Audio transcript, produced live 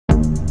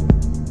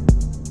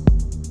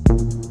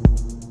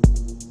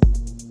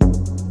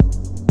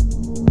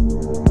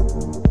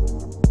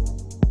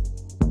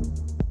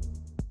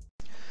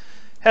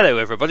Hello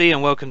everybody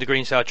and welcome to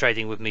Greenstar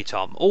Trading with me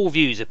Tom. All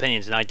views,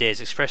 opinions and ideas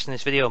expressed in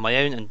this video are my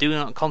own and do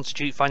not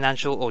constitute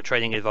financial or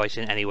trading advice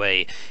in any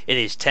way. It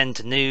is 10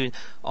 to noon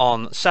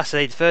on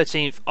Saturday the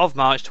 13th of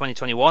March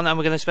 2021 and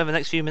we're going to spend the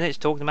next few minutes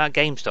talking about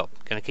Gamestop.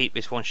 Going to keep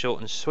this one short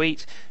and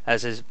sweet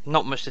as there's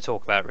not much to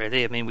talk about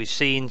really. I mean, we've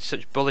seen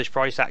such bullish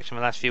price action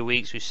the last few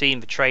weeks. We've seen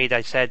the trade I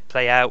said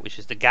play out, which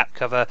is the gap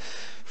cover.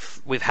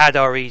 We've had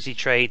our easy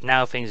trade.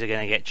 Now things are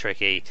going to get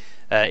tricky.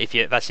 If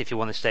you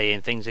want to stay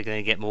in, things are going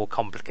to get more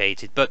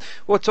complicated. But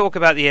we'll talk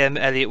about the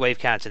Elliott wave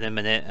count in a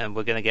minute, and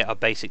we're going to get our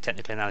basic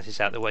technical analysis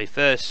out of the way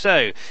first.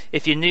 So,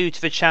 if you're new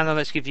to the channel,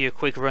 let's give you a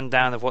quick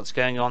rundown of what's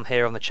going on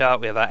here on the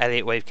chart. We have our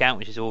Elliott wave count,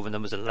 which is all the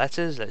numbers and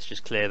letters. Let's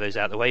just clear those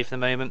out of the way for the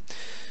moment.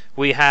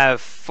 We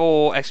have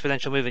 4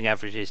 exponential moving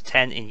averages,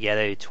 10 in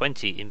yellow,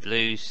 20 in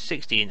blue,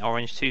 60 in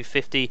orange,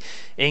 250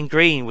 in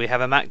green. We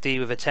have a MACD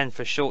with a 10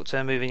 for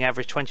short-term moving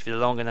average, 20 for the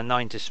long and a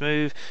 9 to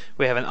smooth.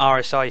 We have an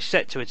RSI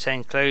set to a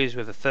 10 close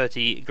with a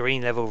 30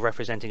 green level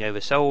representing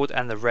oversold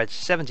and the red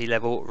 70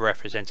 level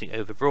representing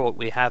overbought.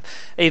 We have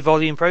a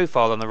volume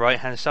profile on the right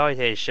hand side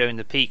here showing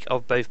the peak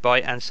of both buy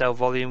and sell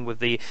volume, with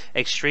the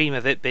extreme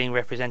of it being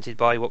represented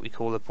by what we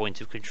call a point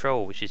of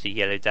control, which is the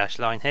yellow dashed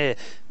line here.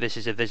 This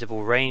is a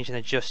visible range and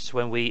adjusts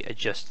when we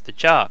adjust the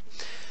chart.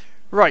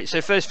 Right,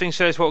 so first things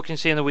first, what we can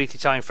see on the weekly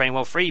time frame,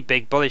 well, 3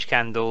 big bullish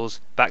candles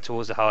back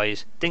towards the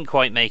highs. Didn't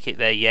quite make it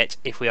there yet,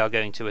 if we are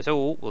going to at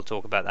all. We'll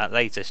talk about that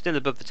later. Still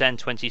above the 10,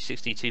 20,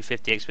 60,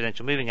 250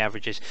 exponential moving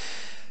averages.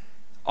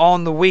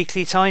 On the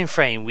weekly time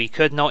frame, we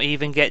could not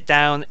even get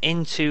down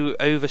into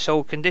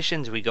oversold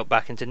conditions. We got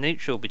back into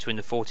neutral between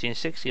the 40 and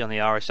 60 on the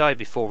RSI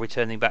before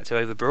returning back to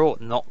overbought.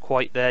 Not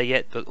quite there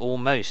yet, but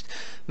almost.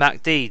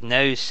 MACD,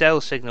 no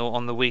sell signal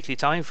on the weekly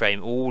time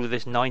frame. All of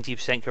this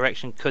 90%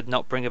 correction could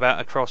not bring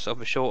about a cross of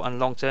the short and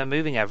long term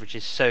moving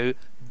averages. So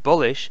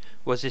bullish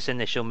was this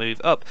initial move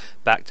up.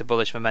 Back to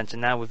bullish momentum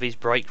now with these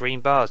bright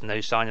green bars.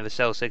 No sign of a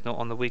sell signal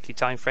on the weekly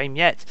time frame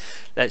yet.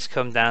 Let's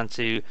come down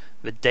to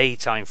the day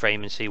time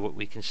frame and see what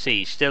we can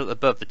see. Still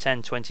above the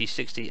 10, 20,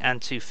 60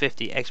 and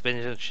 250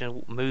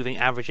 exponential moving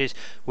averages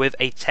with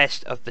a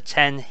test of the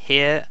 10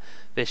 here.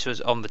 This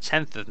was on the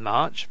 10th of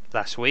March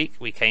last week.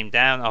 We came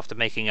down after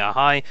making our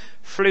high,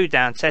 flew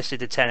down, tested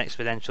the 10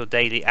 exponential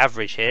daily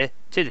average here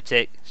to the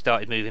tick,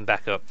 started moving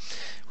back up.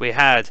 We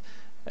had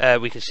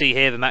we can see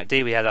here the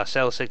MACD, we had our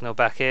sell signal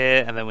back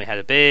here, and then we had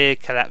a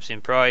big collapse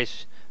in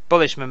price.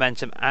 Bearish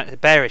momentum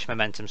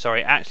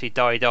actually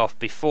died off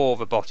before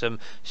the bottom,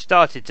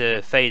 started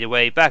to fade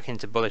away back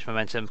into bullish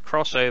momentum,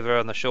 crossover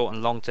on the short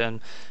and long term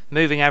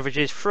moving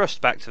averages, thrust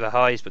back to the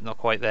highs but not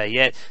quite there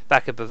yet,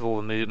 back above all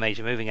the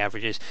major moving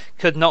averages.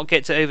 Could not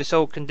get to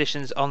oversold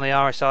conditions on the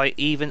RSI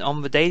even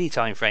on the daily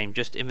time frame,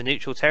 just in the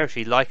neutral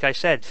territory. Like I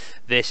said,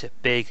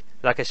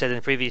 like I said in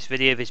the previous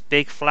video, this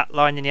big flat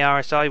line in the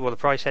RSI while the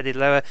price headed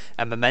lower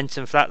and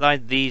momentum flat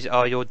line, these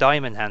are your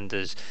diamond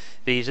handers.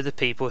 These are the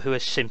people who are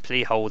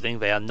simply holding.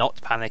 They are not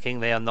panicking,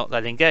 they are not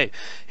letting go.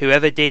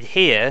 Whoever did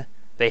here,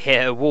 they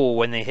hit a wall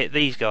when they hit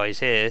these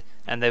guys here,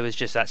 and there was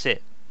just, that's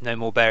it. No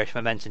more bearish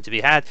momentum to be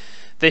had.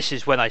 This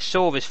is when I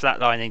saw this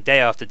flatlining day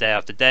after day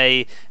after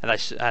day, and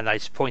I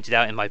pointed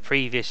out in my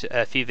previous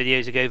few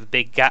videos ago the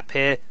big gap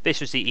here. This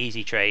was the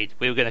easy trade.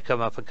 We were going to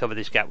come up and cover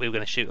this gap. We were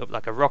going to shoot up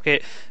like a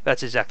rocket.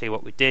 That's exactly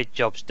what we did.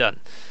 Job's done.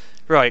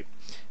 Right,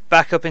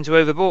 back up into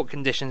overbought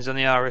conditions on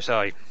the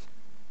RSI.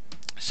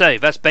 So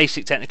that's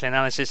basic technical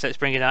analysis. Let's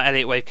bring in our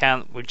Elliott wave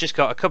count. We've just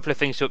got a couple of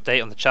things to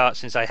update on the chart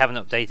since I haven't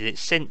updated it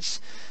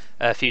since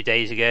a few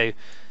days ago,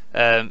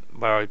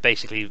 where I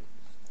basically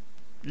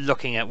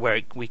looking at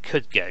where we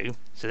could go.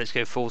 So let's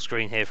go full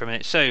screen here for a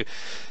minute. So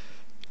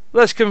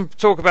let's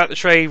talk about the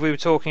trade we were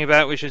talking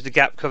about, which was the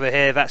gap cover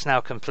here. That's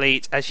now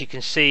complete. As you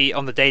can see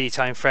on the daily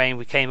time frame,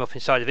 we came up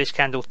inside of this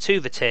candle to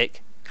the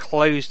tick,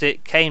 closed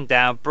it, came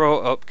down,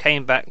 brought up,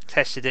 came back,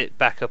 tested it,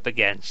 back up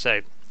again.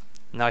 So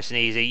nice and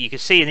easy. You can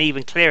see an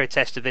even clearer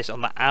test of this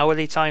on the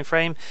hourly time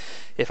frame.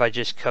 If I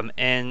just come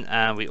in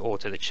and we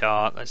alter the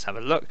chart, let's have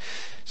a look.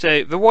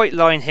 So the white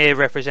line here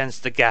represents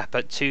the gap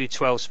at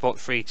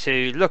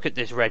 212.32. Look at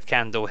this red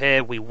candle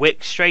here. We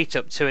wick straight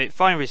up to it,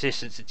 find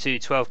resistance at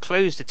 212,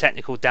 close the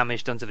technical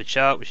damage done to the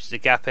chart, which is the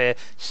gap here,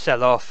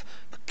 sell off,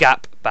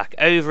 gap back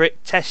over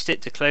it, test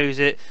it to close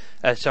it,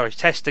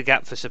 test the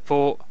gap for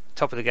support,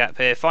 top of the gap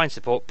here, find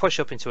support, push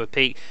up into a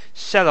peak,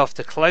 sell off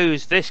to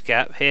close this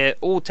gap here.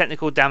 All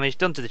technical damage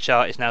done to the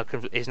chart is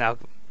now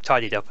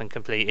tidied up and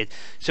completed,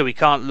 so we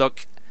can't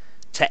look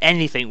to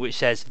anything which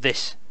says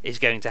this is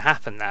going to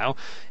happen now.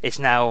 It's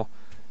now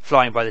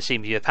flying by the seat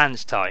of your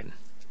pants time,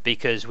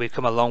 because we've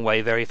come a long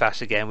way very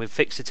fast again. We've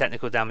fixed the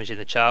technical damage in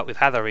the chart, we've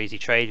had our easy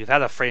trade, we've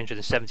had our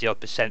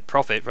 370%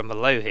 profit from the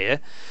low here.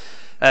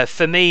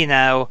 For me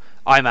now,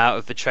 I'm out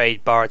of the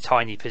trade bar a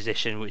tiny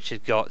position which has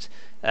got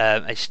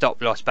a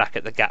stop loss back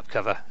at the gap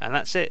cover, and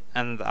that's it,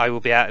 and I will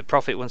be out of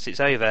profit once it's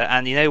over.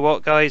 And you know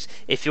what, guys,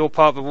 if you're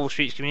part of the Wall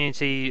Street's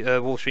community,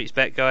 Wall Street's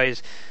bet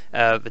guys,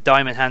 the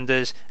diamond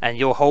handers, and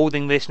you're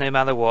holding this no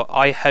matter what,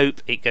 I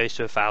hope it goes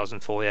to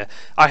 1,000 for you.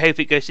 I hope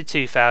it goes to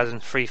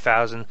 2,000,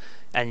 3,000.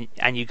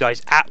 and you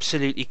guys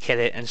absolutely kill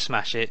it and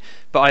smash it.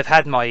 But I've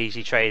had my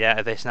easy trade out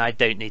of this and I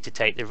don't need to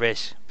take the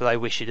risk, but I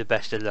wish you the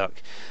best of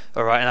luck.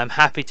 Alright, and I'm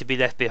happy to be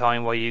left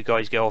behind while you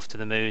guys go off to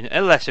the moon,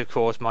 unless of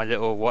course my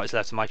little what's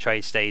left of my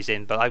trade stays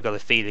in, but I've got a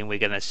feeling we're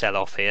going to sell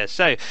off here.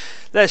 So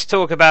let's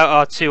talk about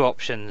our two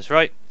options,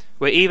 right?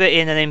 We're either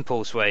in an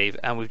impulse wave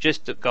and we've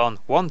just gone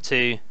 1,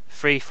 2,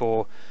 3,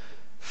 4,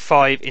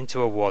 5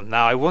 into a 1.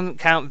 Now I wouldn't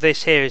count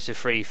this here as a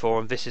 3, 4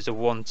 and this is a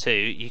 1, 2.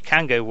 You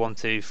can go 1,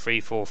 2, 3,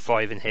 4,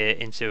 5 in here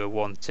into a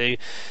 1, 2.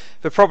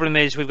 The problem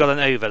is we've got an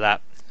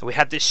overlap. We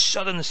had this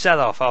sudden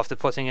sell-off after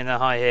putting in a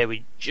high here.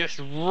 We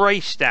just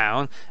raced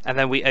down and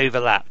then we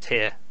overlapped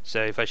here.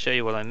 So if I show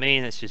you what I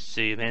mean, let's just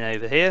zoom in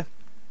over here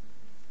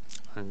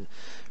and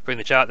bring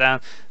the chart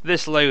down.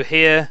 This low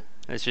here,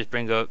 let's just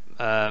bring up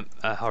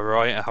a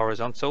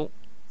horizontal.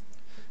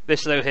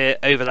 This low here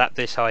overlapped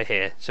this high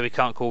here, so we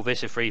can't call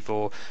this a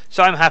 3-4.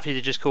 So I'm happy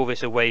to just call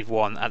this a wave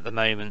 1 at the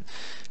moment.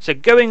 So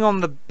going on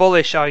the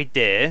bullish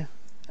idea,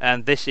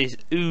 and this is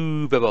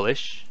uber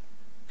bullish,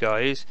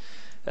 guys.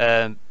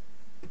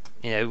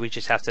 You know, we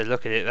just have to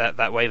look at it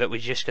that way, that we're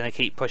just going to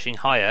keep pushing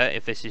higher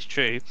if this is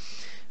true.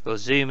 We'll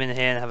zoom in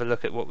here and have a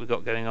look at what we've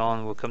got going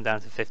on. We'll come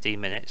down to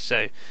 15 minutes.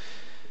 So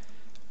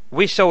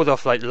we sold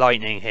off like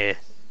lightning here.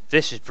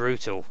 This is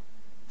brutal.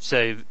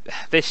 So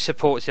this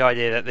supports the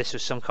idea that this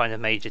was some kind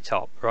of major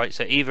top, right?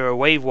 So either a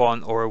wave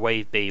 1 or a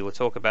wave B. We'll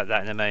talk about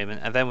that in a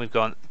moment. And then we've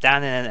gone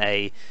down in an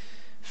A,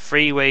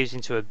 3 waves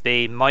into a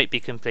B, might be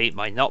complete,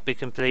 might not be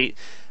complete,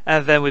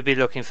 and then we'd be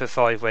looking for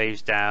 5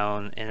 waves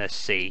down in a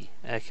C.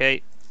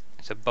 Okay,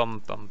 so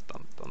bum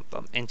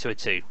into a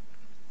 2,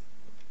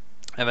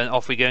 and then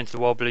off we go into the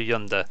wild blue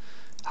yonder,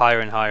 higher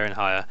and higher and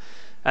higher,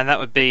 and that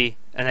would be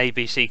an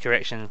ABC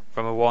correction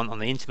from a 1 on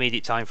the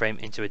intermediate time frame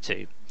into a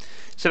 2.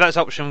 So that's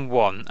option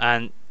 1,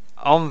 and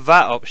on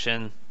that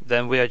option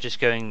then we are just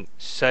going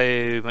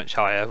so much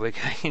higher. We're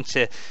going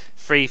into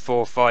 3,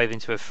 4, 5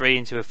 into a 3,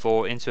 into a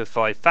 4, into a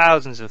 5,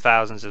 thousands and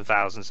thousands and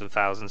thousands and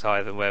thousands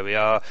higher than where we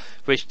are,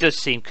 which does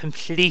seem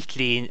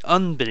completely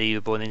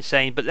unbelievable and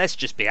insane. But let's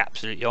just be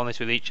absolutely honest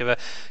with each other.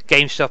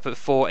 Gamestop at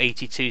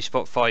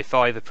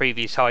 482.55, a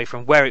previous high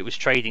from where it was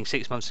trading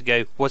 6 months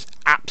ago, was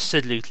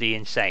absolutely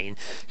insane.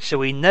 So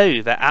we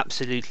know that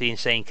absolutely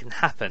insane can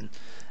happen,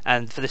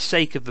 and for the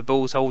sake of the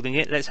bulls holding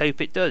it, let's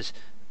hope it does.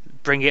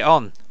 Bring it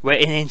on. We're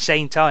in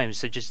insane times,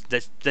 so just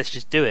let's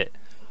just do it.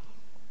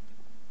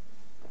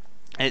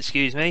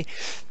 Excuse me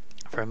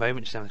for a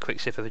moment, just having a quick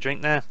sip of a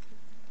drink there.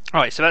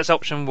 Alright, so that's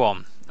option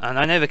 1, and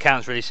I know the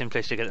count's really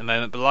simplistic at the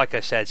moment, but like I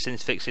said,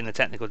 since fixing the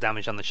technical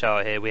damage on the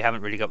chart here, we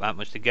haven't really got that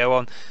much to go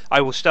on.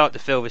 I will start to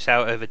fill this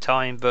out over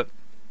time, but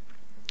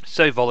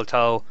so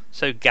volatile,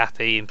 so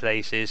gappy in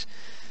places.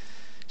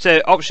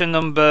 So option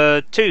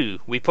number 2,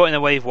 we put in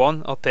a wave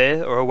 1 up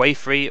here, or a wave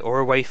 3, or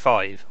a wave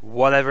 5,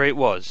 whatever it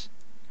was.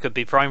 Could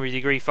be primary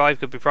degree 5,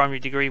 could be primary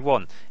degree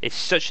 1. It's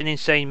such an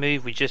insane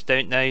move, we just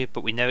don't know,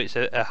 but we know it's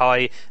a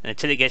high, and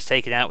until it gets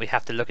taken out we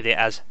have to look at it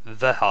as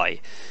the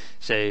high.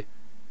 So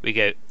we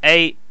go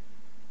A,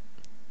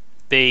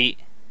 B,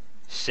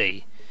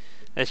 C.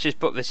 Let's just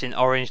put this in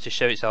orange to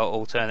show it's our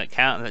alternate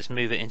count, and let's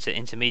move it into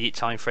intermediate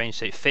time frame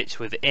so it fits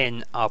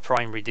within our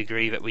primary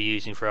degree that we're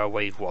using for our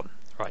wave 1.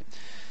 Right.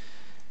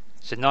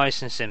 So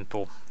nice and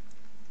simple.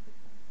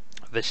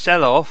 The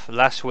sell-off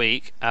last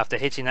week after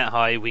hitting that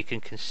high, we can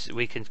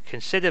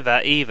consider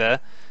that either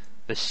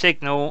the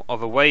signal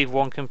of a wave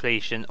 1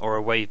 completion or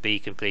a wave B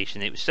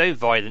completion. It was so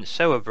violent,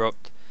 so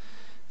abrupt,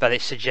 that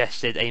it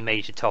suggested a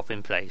major top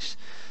in place,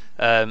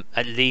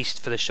 at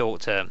least for the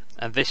short term.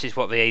 And this is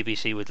what the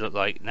ABC would look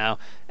like. Now,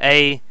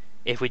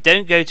 if we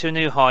don't go to a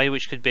new high,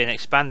 which could be an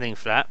expanding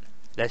flat,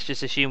 let's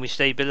just assume we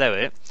stay below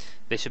it,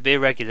 this would be a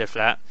regular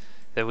flat.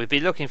 Then we'd be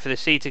looking for the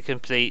C to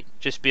complete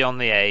just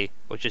beyond the A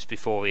or just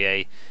before the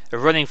A. A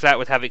running flat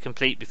would have it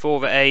complete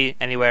before the A,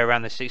 anywhere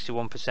around the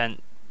 61%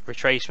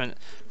 retracement.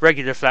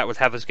 Regular flat would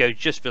have us go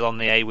just beyond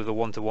the A with a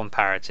 1-to-1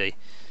 parity.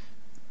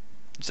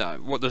 So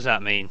what does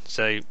that mean?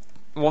 So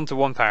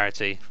 1-to-1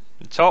 parity.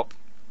 The top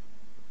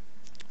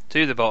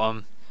to the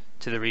bottom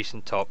to the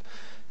recent top.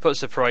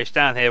 Puts the price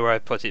down here where I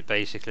put it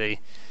basically.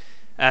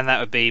 And that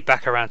would be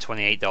back around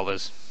 $28.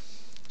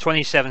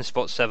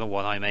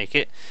 27.71 I make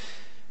it.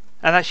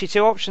 And that's your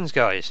two options,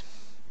 guys.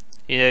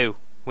 You know,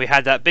 we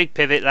had that big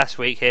pivot last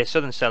week here,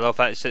 sudden sell-off.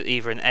 That's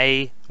either an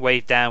A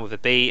wave down with a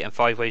B and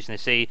 5 waves in a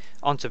C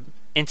onto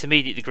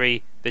intermediate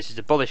degree. This is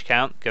the bullish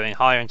count going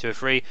higher into a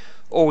 3,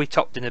 or we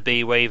topped in a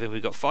B wave and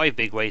we've got 5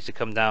 big waves to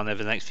come down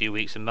over the next few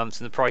weeks and months,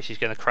 and the price is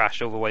going to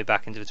crash all the way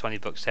back into the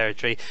 $20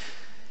 territory.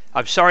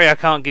 I'm sorry I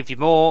can't give you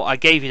more. I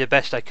gave you the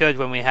best I could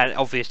when we had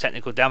obvious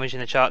technical damage in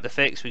the chart to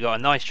fix. We got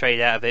a nice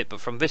trade out of it,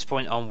 but from this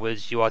point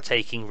onwards you are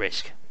taking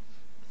risk.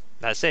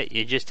 That's it.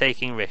 You're just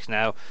taking risks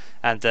now,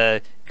 and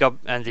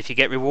and if you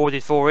get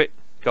rewarded for it,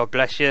 God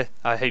bless you.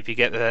 I hope you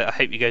get I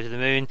hope you go to the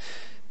moon.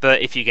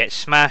 But if you get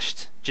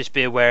smashed, just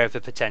be aware of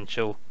the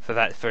potential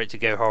for it to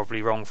go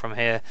horribly wrong from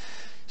here.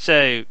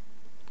 So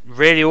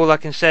really, all I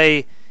can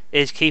say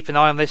is keep an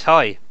eye on this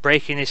high.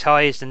 Breaking this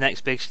high is the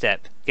next big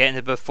step. Getting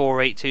above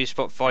 482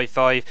 spot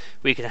 55,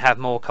 we can have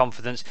more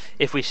confidence.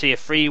 If we see a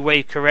 3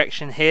 wave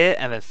correction here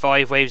and then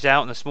 5 waves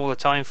out in a smaller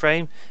time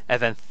frame,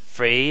 and then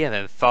 3 and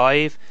then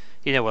 5,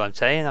 you know what I'm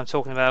saying. I'm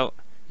talking about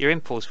your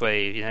impulse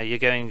wave. You know, you're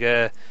going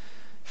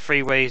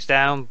 3 waves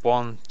down,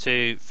 1,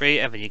 2, 3,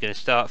 and then you're going to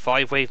start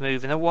 5 wave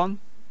move in a 1,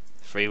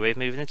 3 wave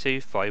move in a 2,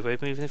 5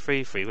 wave move in a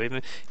 3, 3 wave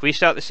move. If we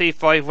start to see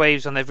 5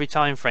 waves on every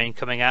time frame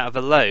coming out of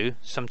a low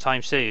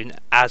sometime soon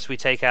as we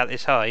take out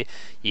this high,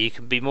 you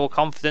can be more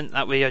confident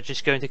that we are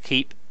just going to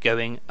keep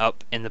going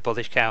up in the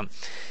bullish count.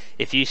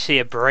 If you see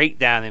a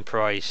breakdown in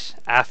price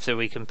after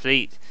we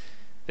complete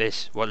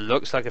this what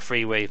looks like a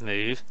 3 wave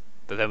move,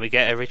 but then we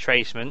get a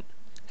retracement,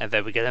 and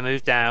then we get a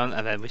move down,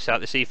 and then we start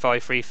to see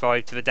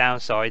 535 to the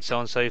downside, so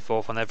on and so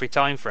forth on every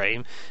time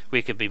frame,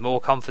 we could be more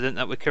confident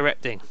that we're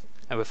correcting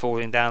and we're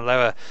falling down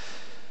lower.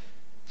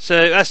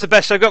 So that's the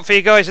best I've got for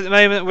you guys at the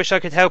moment. Wish I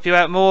could help you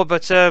out more,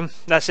 but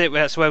that's it.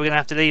 That's where we're going to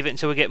have to leave it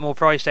until we get more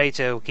price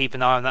data. We'll keep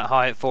an eye on that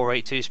high at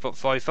 482 spot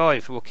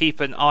 55. We'll keep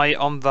an eye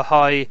on the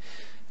high.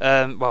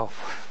 Well,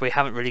 we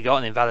haven't really got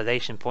an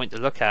invalidation point to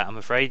look at, I'm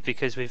afraid,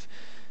 because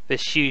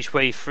this huge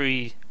wave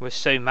 3 was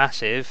so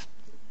massive.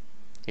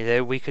 You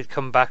know, we could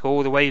come back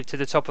all the way to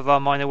the top of our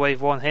minor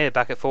wave 1 here,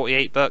 back at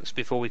 48 bucks,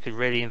 before we could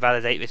really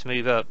invalidate this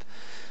move up.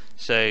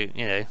 So,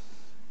 you know,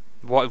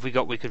 what have we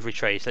got we could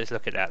retrace? Let's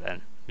look at that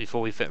then.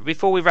 Before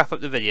we wrap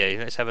up the video,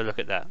 let's have a look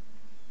at that.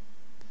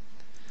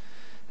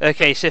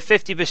 Okay, so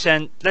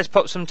 50%, let's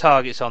pop some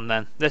targets on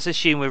then. Let's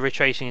assume we're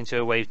retracing into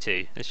a wave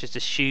 2. Let's just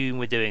assume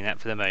we're doing that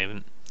for the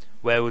moment.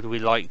 Where would we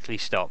likely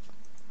stop?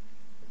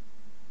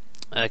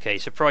 Okay,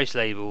 so price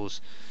labels.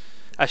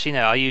 Actually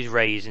no, I'll use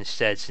raise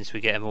instead, since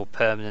we get a more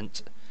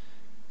permanent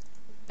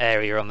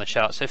area on the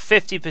chart. So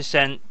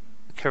 50%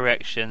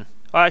 correction.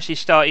 I'll actually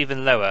start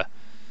even lower.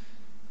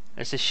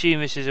 Let's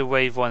assume this is a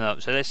wave 1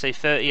 up. So let's say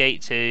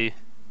 38.2.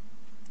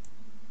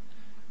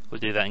 We'll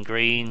do that in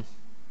green.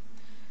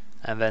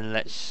 And then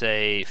let's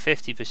say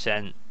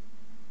 50%.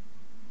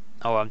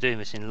 Oh, I'm doing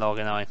this in log,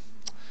 and I.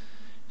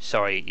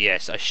 Sorry,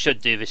 yes, I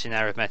should do this in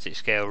arithmetic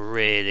scale,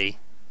 really,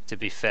 to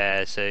be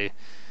fair. So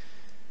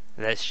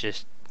let's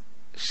just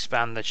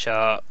expand the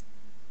chart.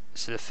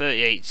 So the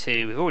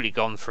 38.2 we've already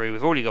gone through.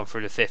 We've already gone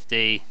through the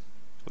 50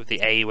 with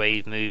the A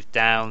wave move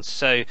down.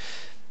 So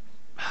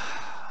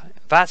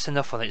that's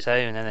enough on its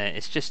own, isn't it?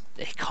 It's just,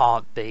 it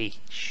can't be.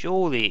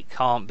 Surely it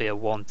can't be a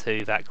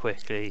 1-2 that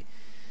quickly.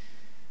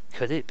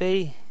 Could it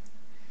be?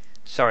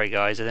 Sorry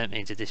guys, I don't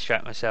mean to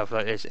distract myself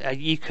like this.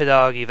 You could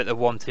argue that the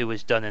 1-2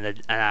 was done in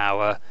an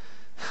hour.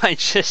 I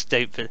just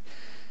don't.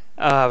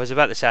 I was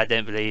about to say I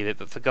don't believe it,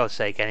 but for God's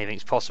sake,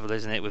 anything's possible,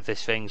 isn't it, with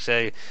this thing?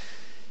 So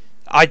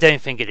I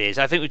don't think it is.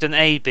 I think we've done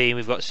A, B, and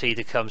we've got C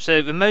to come.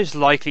 So the most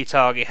likely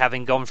target,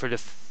 having gone through the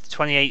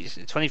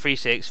 23.6,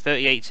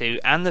 38.2,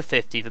 and the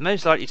 50, the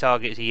most likely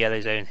target is a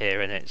yellow zone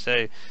here, isn't it?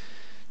 So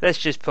let's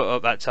just put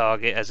up that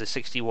target as a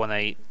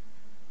 61.8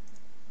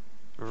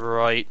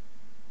 right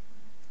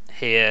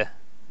here.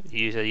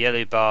 Use a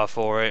yellow bar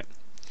for it.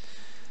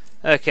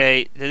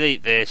 Okay,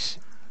 delete this,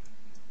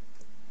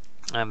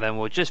 and then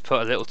we'll just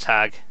put a little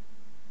tag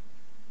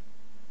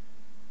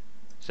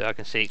so I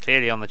can see it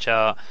clearly on the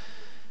chart,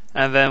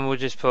 and then we'll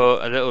just put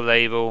a little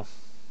label.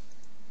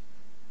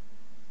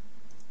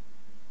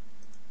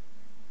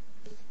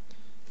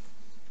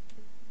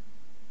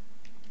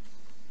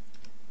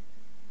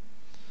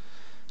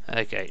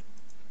 Okay,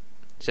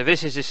 so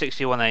this is the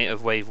 61.8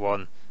 of wave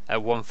 1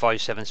 at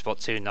 157 spot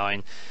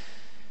 29,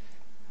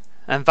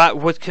 and that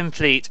would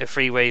complete a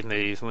 3 wave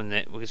move, wouldn't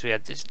it? Because we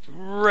had this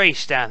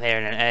race down here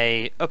in an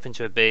A, up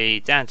into a B,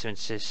 down to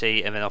into a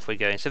C, and then off we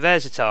go. So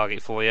there's a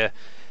target for you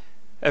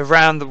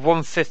around the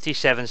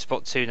 157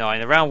 spot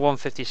 29, around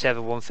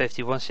 157,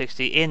 150,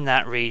 160, in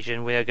that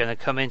region. We are going to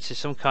come into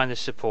some kind of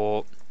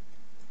support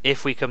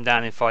if we come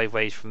down in 5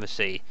 waves from the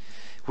C.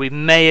 We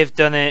may have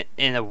done it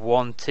in a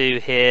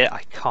 1-2 here,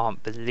 I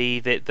can't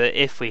believe it, but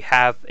if we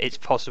have, it's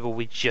possible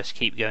we just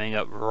keep going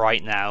up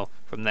right now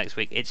from next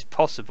week. It's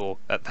possible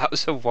that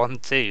was a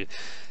 1-2.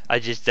 I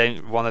just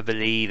don't want to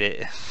believe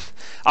it.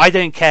 I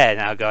don't care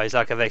now, guys.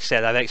 Like I've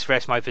said, I've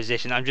expressed my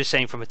position. I'm just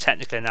saying from a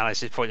technical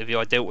analysis point of view,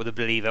 I don't want to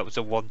believe that was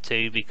a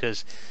 1-2,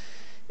 because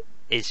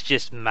it's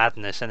just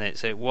madness, isn't it?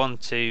 So 1,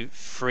 2,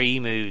 3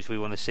 moves we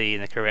want to see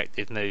in a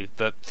corrective move,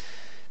 but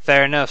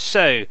fair enough.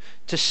 So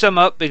to sum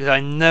up, because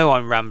I know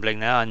I'm rambling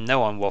now, I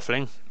know I'm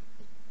waffling,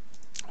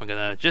 we're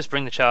going to just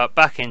bring the chart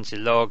back into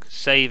log,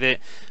 save it.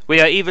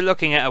 We are either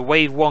looking at a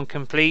wave 1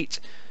 complete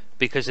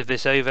because of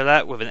this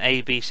overlap with an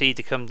A, B, C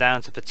to come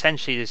down to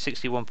potentially the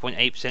 61.8%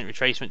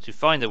 retracement to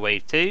find a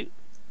wave 2,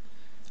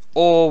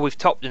 or we've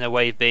topped in a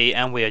wave B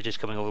and we are just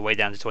coming all the way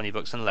down to 20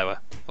 bucks and lower,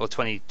 or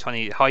 20,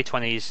 high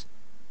 20s,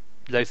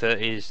 low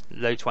 30s,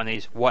 low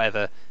 20s,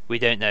 whatever, we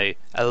don't know,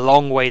 a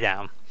long way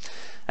down.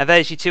 And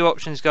there's your 2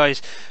 options,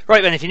 guys.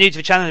 Right then, if you're new to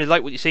the channel and you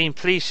like what you've seen,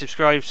 please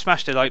subscribe,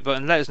 smash the like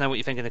button, let us know what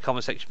you think in the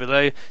comment section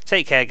below.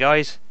 Take care,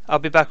 guys. I'll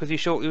be back with you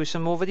shortly with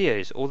some more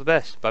videos. All the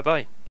best. Bye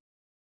bye.